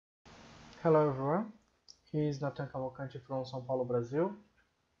Hello everyone, here is Nathan Cavalcante from São Paulo, Brazil.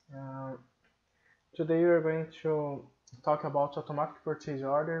 Uh, Today we are going to talk about automatic purchase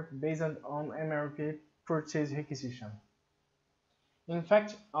order based on MRP purchase requisition. In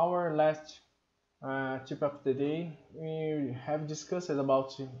fact, our last tip of the day, we have discussed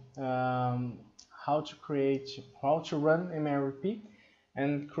about how to run MRP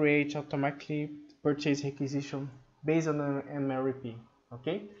and create automatically purchase requisition based on the MRP.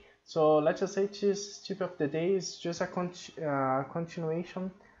 Okay, so let's just say this tip of the day is just a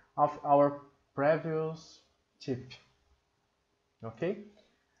continuation of our previous tip. Okay.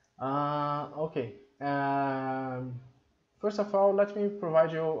 Okay. First of all, let me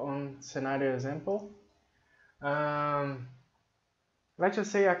provide you on scenario example. Um, let's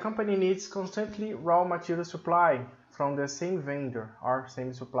just say a company needs constantly raw material supply from the same vendor or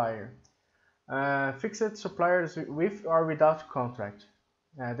same supplier. Fixed suppliers with or without contract.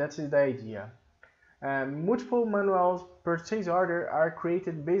 That is the idea. Multiple manual purchase orders are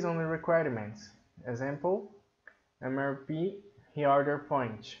created based on the requirements. Example, MRP reorder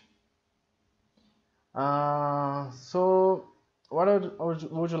point. So what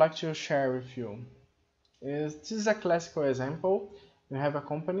would you like to share with you? This is a classical example. You have a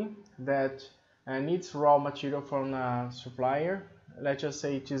company that needs raw material from a supplier. Let's just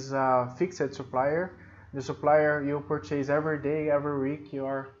say it is a fixed supplier. The supplier you purchase every day, every week,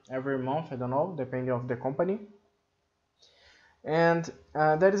 or every month, I don't know, depending on the company. And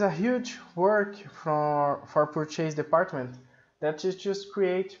there is a huge work for purchase department that is just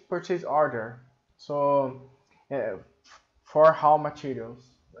create purchase order. So for raw materials,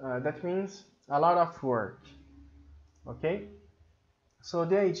 that means a lot of work. Okay, so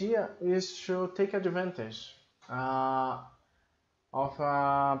the idea is to take advantage of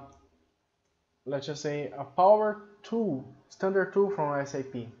let's just say a power tool, standard tool from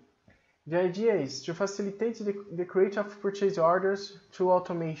SAP. The idea is to facilitate the creation of purchase orders through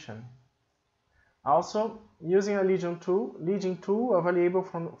automation. Also, using a legion tool available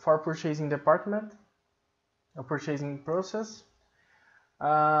for purchasing department, a purchasing process,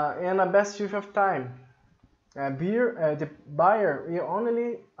 and a best use of time. The buyer will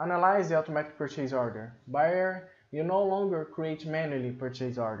only analyze the automatic purchase order. Buyer will no longer create manually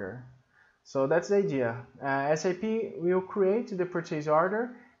purchase order. So that's the idea. SAP will create the purchase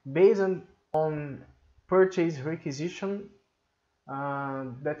order based on purchase requisition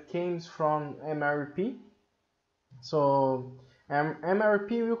that comes from MRP. So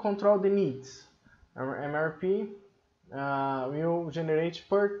MRP will control the needs. MRP will generate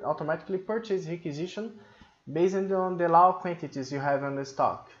automatically purchase requisition based on the low quantities you have on the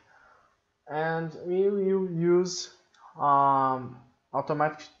stock. And we will use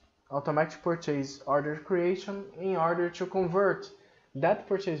automatic purchase order creation in order to convert that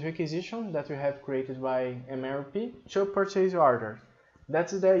purchase requisition that we have created by MRP to purchase order.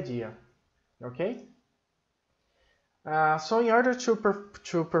 That's the idea. Okay? So in order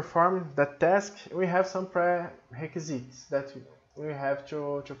to perform that task, we have some prerequisites that we have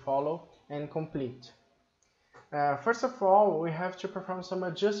to follow and complete. First of all, we have to perform some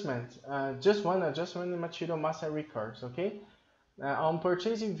adjustment, just one adjustment in material master records, okay? On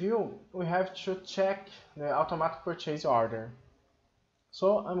purchasing view, we have to check the automatic purchase order.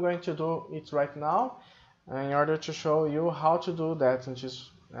 So I'm going to do it right now in order to show you how to do that, and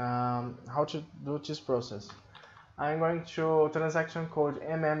just how to do this process. I'm going to transaction code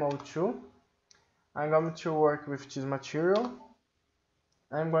MMO2. I'm going to work with this material.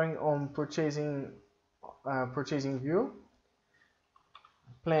 I'm going on purchasing view,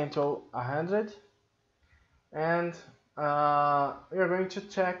 Planto 100, and we are going to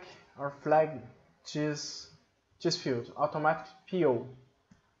check or flag this field, automatic PO.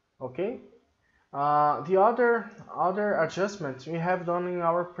 Okay. The other adjustments we have done in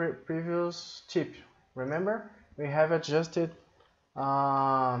our previous tip. Remember, we have adjusted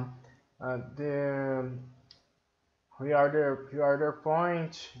the reorder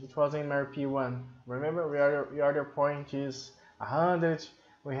point. It was in MRP1. Remember, reorder point is 100.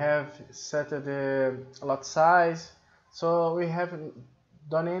 We have set the lot size, so we haven't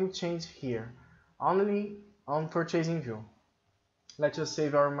done any change here, only on purchasing view. Let's just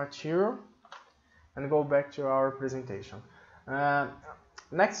save our material and go back to our presentation.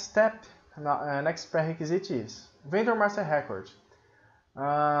 Next step, next prerequisite is vendor master record.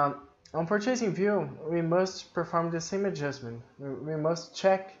 On purchasing view, we must perform the same adjustment. We must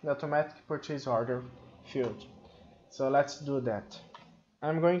check the automatic purchase order field. So let's do that.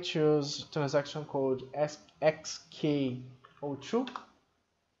 I'm going to use transaction code XK02.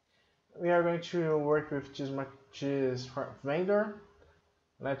 We are going to work with this vendor.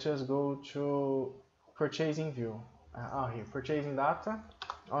 let's just go to purchasing view. Here, purchasing data.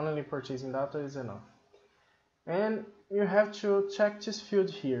 Only purchasing data is enough. And you have to check this field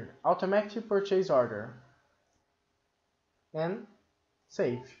here, automatic purchase order, and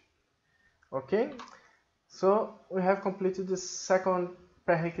save. Okay, so we have completed the second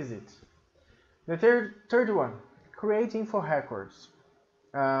prerequisite. The third one, create info records,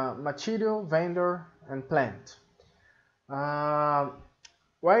 material, vendor, and plant. Why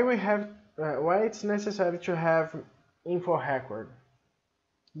it's necessary to have info record?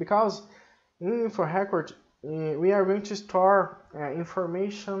 Because in info record we are going to store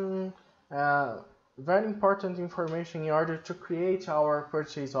information, very important information, in order to create our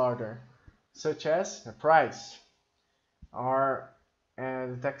purchase order, such as the price or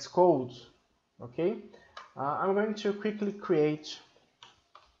the tax code. Okay, I'm going to quickly create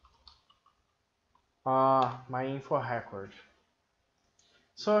my info record.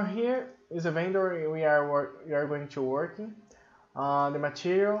 So here is a vendor we are going to work in, the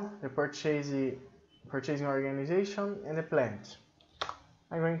material, the purchasing organization, and the plant.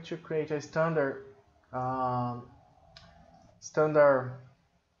 I'm going to create a standard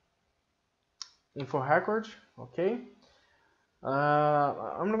info record. Okay.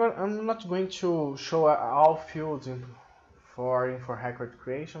 I'm not going to show all fields for info record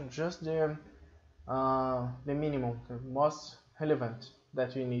creation, just the minimum, the most relevant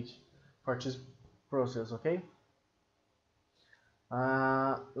that we need for this process. Okay.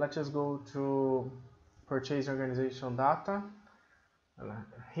 Let's just go to purchase organization data.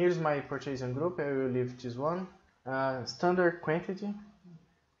 Here's my purchasing group. I will leave this one. Standard quantity.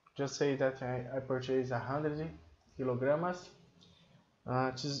 Just say that I purchase 100 kilograms.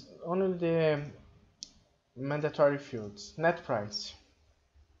 It is only the mandatory fields. Net price.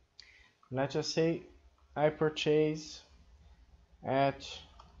 Let's just say I purchase at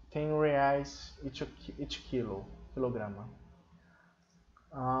 10 reais each kilogram.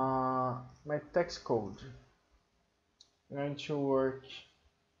 My tax code. I'm going to work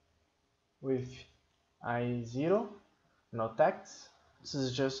with I0, no tax. This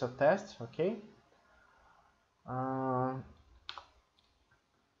is just a test, okay? I'm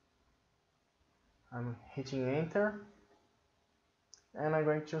hitting enter, and I'm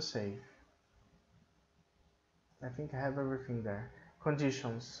going to save. I think I have everything there.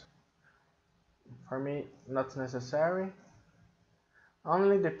 Conditions. For me, not necessary.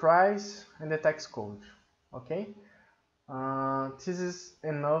 Only the price and the tax code, okay? This is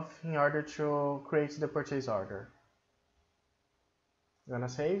enough in order to create the purchase order. I'm gonna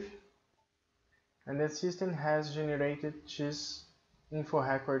save, and the system has generated this info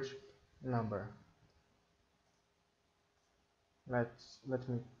record number. Let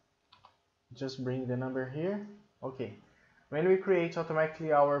me just bring the number here. Okay, when we create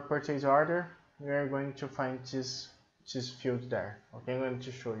automatically our purchase order, we are going to find this field there. Okay, I'm going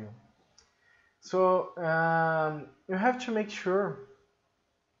to show you. So you have to make sure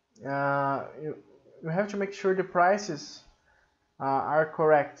the prices are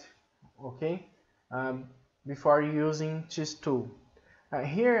correct, okay, before using this tool.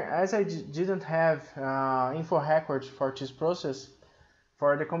 Here, as I didn't have info records for this process,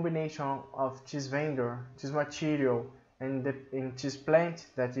 for the combination of this vendor, this material, and this plant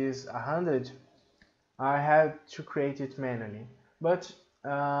that is 100, I had to create it manually. But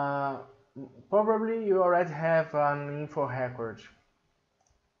probably you already have an info record.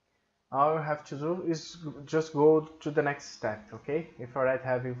 All you have to do is just go to the next step, okay? If you already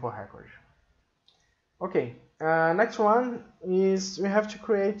have info record. Okay, next one is we have to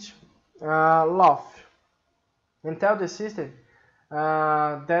create LOF and tell the system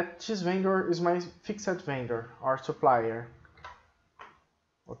that this vendor is my fixed vendor or supplier.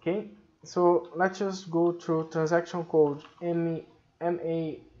 Okay, so let's just go to transaction code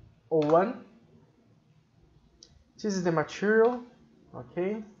MA01. This is the material.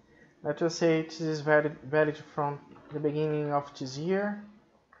 Okay, let's just say this is valid from the beginning of this year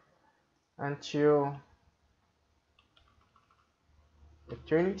until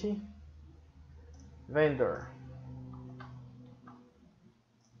eternity. Vendor.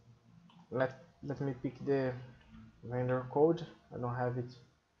 Let me pick the vendor code. I don't have it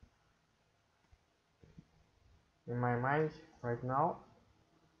in my mind right now.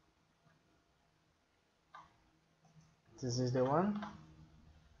 This is the one.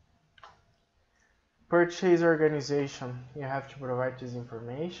 Purchase organization. You have to provide this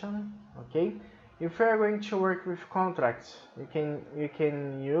information. Okay. If you are going to work with contracts, you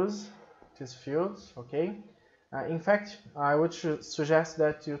can use these fields. Okay. In fact, I would suggest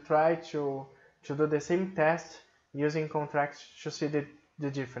that you try to do the same test using contracts to see the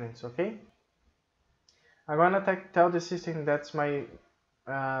the difference, okay? I'm gonna tell the system that's my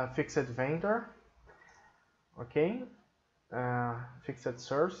fixed vendor, okay? Fixed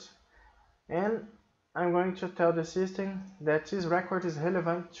source, and I'm going to tell the system that this record is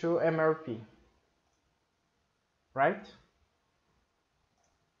relevant to MRP, right?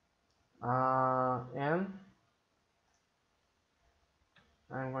 And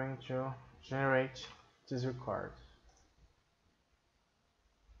I'm going to generate this record.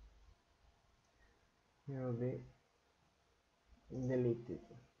 It will be deleted.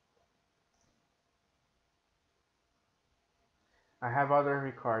 I have other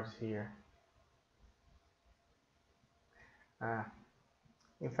records here.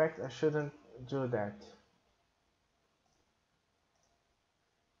 In fact, I shouldn't do that.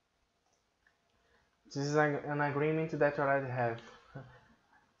 This is an agreement that I already have.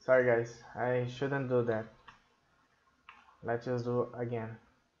 Sorry guys, I shouldn't do that. Let's just do again.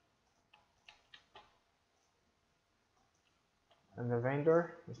 And the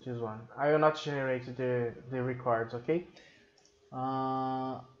vendor is this one. I will not generate the records, okay?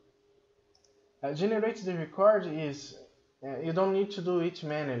 Generate the record is you don't need to do it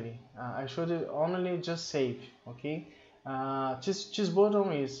manually. I should only just save, okay? This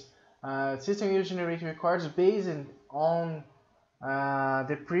button is system will generate records based on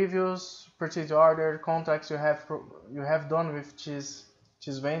the previous purchase order contracts you have done with this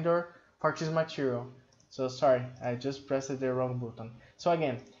vendor for this material. So sorry, I just pressed the wrong button. So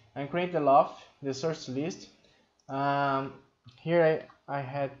again, I create the LOF, the source list. Here I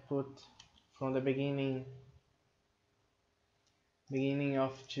had put from the beginning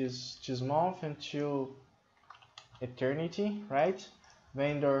of this month until eternity, right?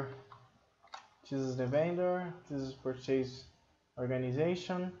 Vendor, this is the vendor, this is purchase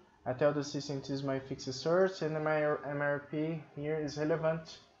organization. I tell the system this is my fixed source, and my MRP here is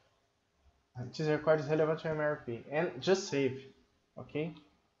relevant. This record is relevant to MRP, and just save, okay?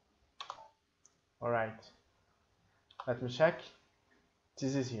 Alright, let me check.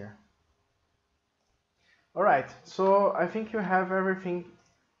 This is here. Alright, so I think you have everything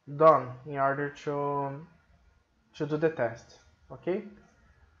done in order to do the test, okay?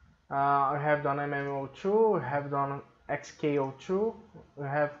 I have done MMO2, I have done XKO2, we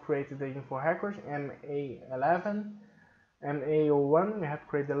have created the info record, MA11, MA01, we have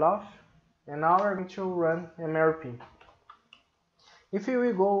created the LOF, and now we're going to run MRP. If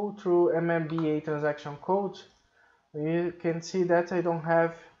we go through MMBA transaction code, you can see that I don't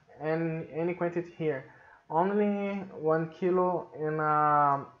have any quantity here. Only 1 kilo in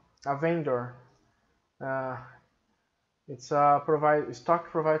a vendor. It's a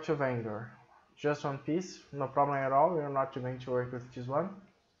stock provided to vendor. Just one piece, no problem at all. We're not going to work with this one.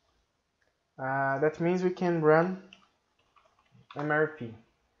 That means we can run MRP.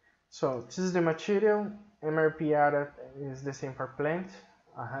 So this is the material. MRP area is the same for plant,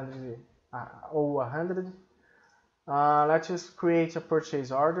 100 or 100. Let's just create a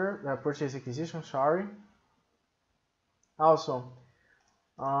purchase order, purchase requisition, sorry. Also,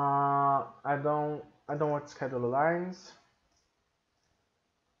 I don't want schedule lines.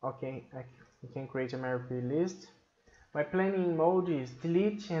 Okay, we can create a MRP list. My planning mode is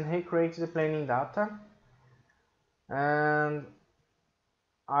delete and recreate the planning data. And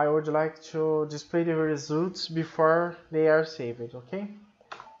I would like to display the results before they are saved, okay?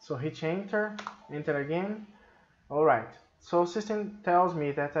 So hit enter, enter again. Alright, so system tells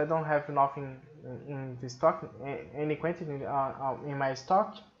me that I don't have nothing in the stock, any quantity in my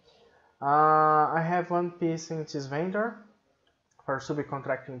stock. I have one piece in this vendor for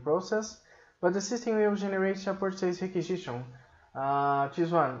subcontracting process, but the system will generate a purchase requisition.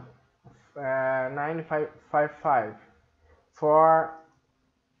 This one, 955 for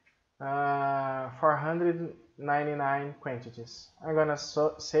 499 quantities. I'm gonna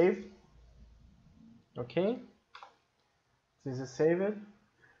save. Okay, this is saved.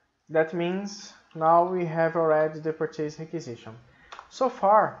 That means now we have already the purchase requisition. So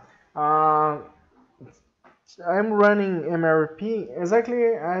far, I'm running MRP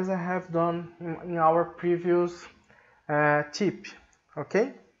exactly as I have done in our previous tip.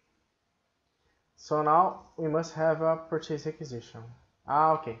 Okay. So now we must have a purchase requisition.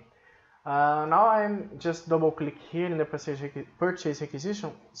 Okay. Now I'm just double click here in the purchase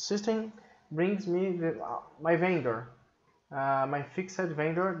requisition. System brings me my vendor, my fixed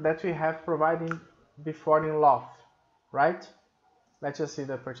vendor that we have provided before in LOF, right? Let's just see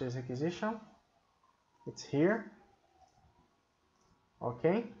the purchase requisition. It's here.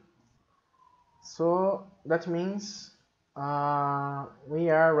 Okay. So that means we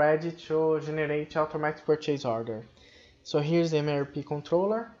are ready to generate automatic purchase order. So here's the MRP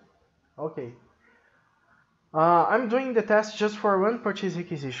controller. Okay. I'm doing the test just for one purchase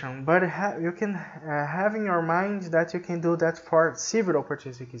requisition, but you can have in your mind that you can do that for several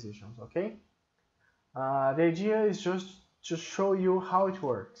purchase requisitions, okay? The idea is just to show you how it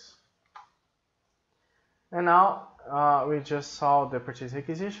works. And now we just saw the purchase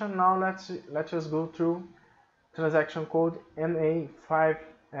requisition. Now let's just go through transaction code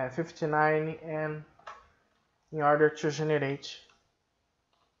MA559 and in order to generate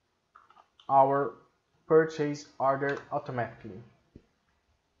our purchase order automatically.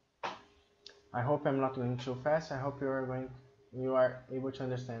 I hope I'm not going too fast. I hope you are able to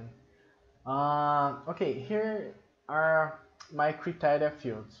understand. Okay, here are my criteria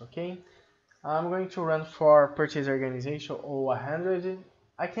fields. Okay, I'm going to run for purchase organization 0100.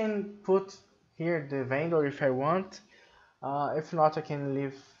 I can put here the vendor if I want. If not, I can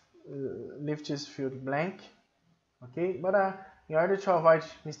leave this field blank. Okay, but in order to avoid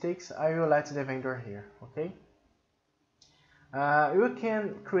mistakes, I will let the vendor here. Okay. You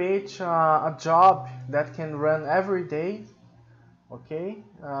can create a job that can run every day. Okay,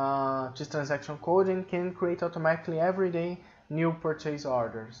 this transaction coding can create automatically every day new purchase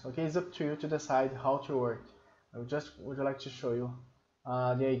orders. Okay, it's up to you to decide how to work. I just would like to show you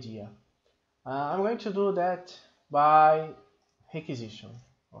the idea. I'm going to do that by requisition.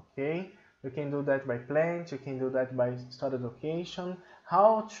 Okay, you can do that by plant, you can do that by started location.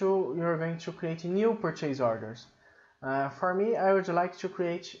 You're going to create new purchase orders. For me, I would like to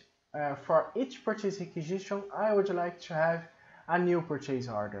create for each purchase requisition, I would like to have a new purchase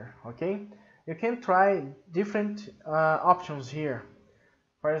order. Okay, you can try different options here.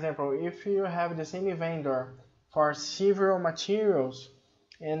 For example, if you have the same vendor for several materials,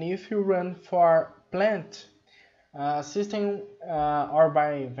 and if you run for plant system or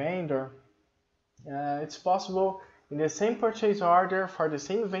by vendor, it's possible in the same purchase order for the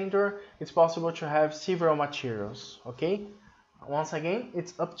same vendor, it's possible to have several materials. Okay, once again,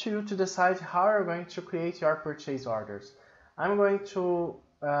 it's up to you to decide how you're going to create your purchase orders. I'm going to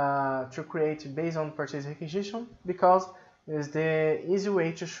create based on purchase requisition because it's the easy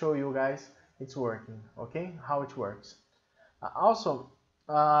way to show you guys it's working. Okay, how it works. Also,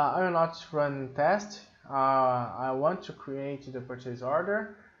 I will not run test. I want to create the purchase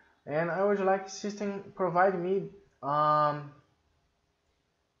order, and I would like system provide me all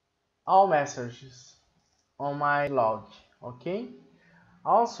messages on my log. Okay.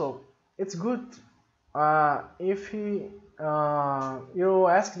 Also, it's good if you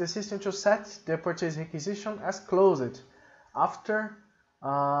ask the system to set the purchase requisition as closed after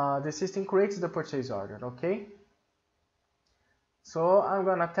the system creates the purchase order. Okay. So I'm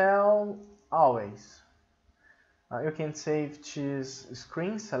gonna tell always. You can save this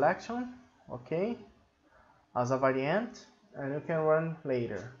screen selection, okay, as a variant, and you can run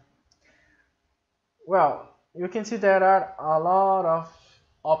later. Well, you can see there are a lot of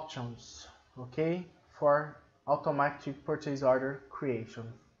options, okay, for automatic purchase order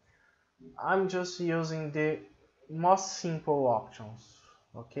creation. I'm just using the most simple options,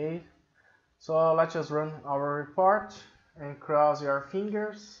 okay. So let's just run our report and cross your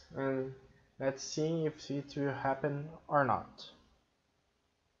fingers and let's see if it will happen or not.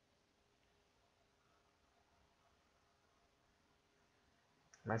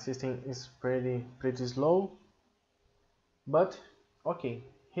 My system is pretty slow, but okay,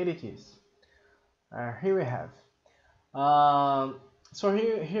 here it is. Here we have. So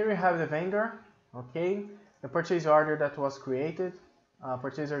here we have the vendor, okay, the purchase order that was created,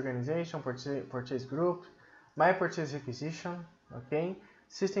 purchase organization, purchase group, my purchase requisition, okay.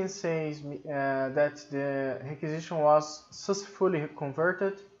 System says that the requisition was successfully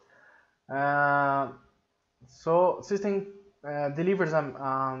converted. So system delivers a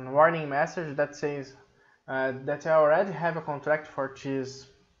warning message that says that I already have a contract for this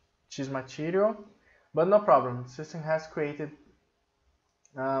material, but no problem. System has created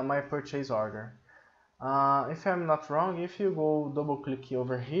my purchase order. If I'm not wrong, if you go double click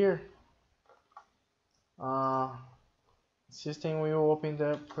over here, system will open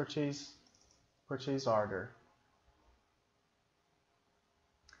the purchase order,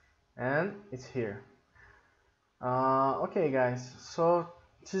 and it's here. Okay guys, so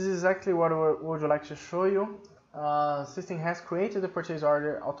this is exactly what I would like to show you. System has created the purchase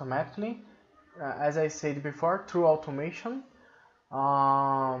order automatically, as I said before, through automation.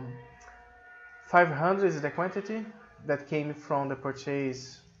 500 is the quantity that came from the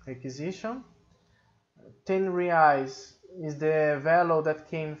purchase requisition. 10 reais is the value that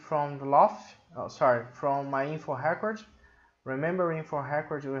came from the from my info record. Remember info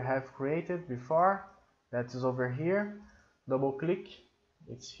record we have created before, that is over here. double click,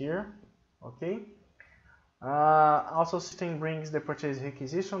 it's here. Okay. Also, system brings the purchase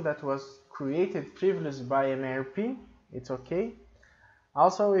requisition that was created previously by MRP. It's okay.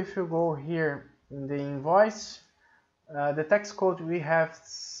 Also, if you go here in the invoice, the text code we have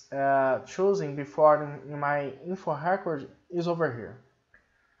chosen before in my info record is over here.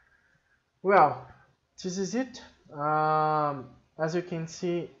 Well, this is it. As you can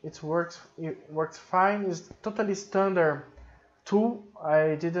see, it works fine. It's totally standard tool.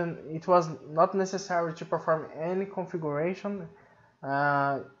 It was not necessary to perform any configuration.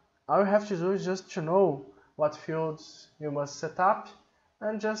 All you have to do is just to know what fields you must set up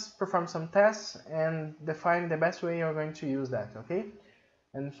and just perform some tests and define the best way you're going to use that, okay?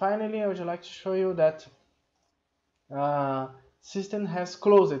 And finally, I would like to show you that system has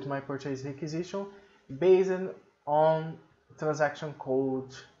closed my purchase requisition based on transaction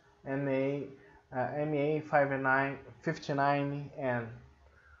code MA59N.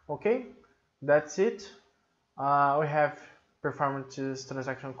 Okay, that's it. We have performed this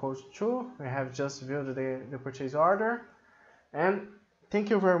transaction code too. We have just viewed the purchase order. And thank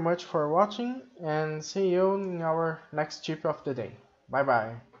you very much for watching, and see you in our next tip of the day. Bye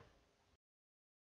bye.